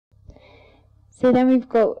So then we've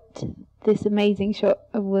got this amazing shot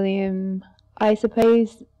of William. I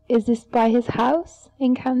suppose, is this by his house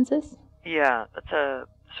in Kansas? Yeah, it's a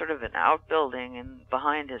sort of an outbuilding and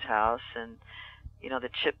behind his house, and you know the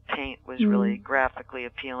chip paint was really graphically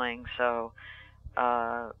appealing. So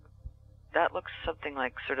that looks something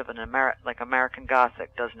like sort of an American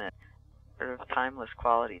Gothic, doesn't it? Sort of timeless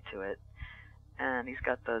quality to it. And he's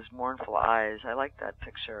got those mournful eyes. I like that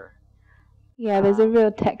picture. Yeah, there's a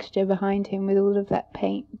real texture behind him with all of that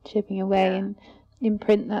paint chipping away, and in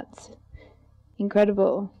print that's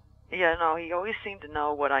incredible. Yeah, no, he always seemed to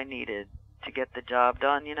know what I needed to get the job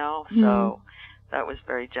done, you know, so that was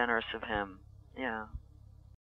very generous of him. Yeah.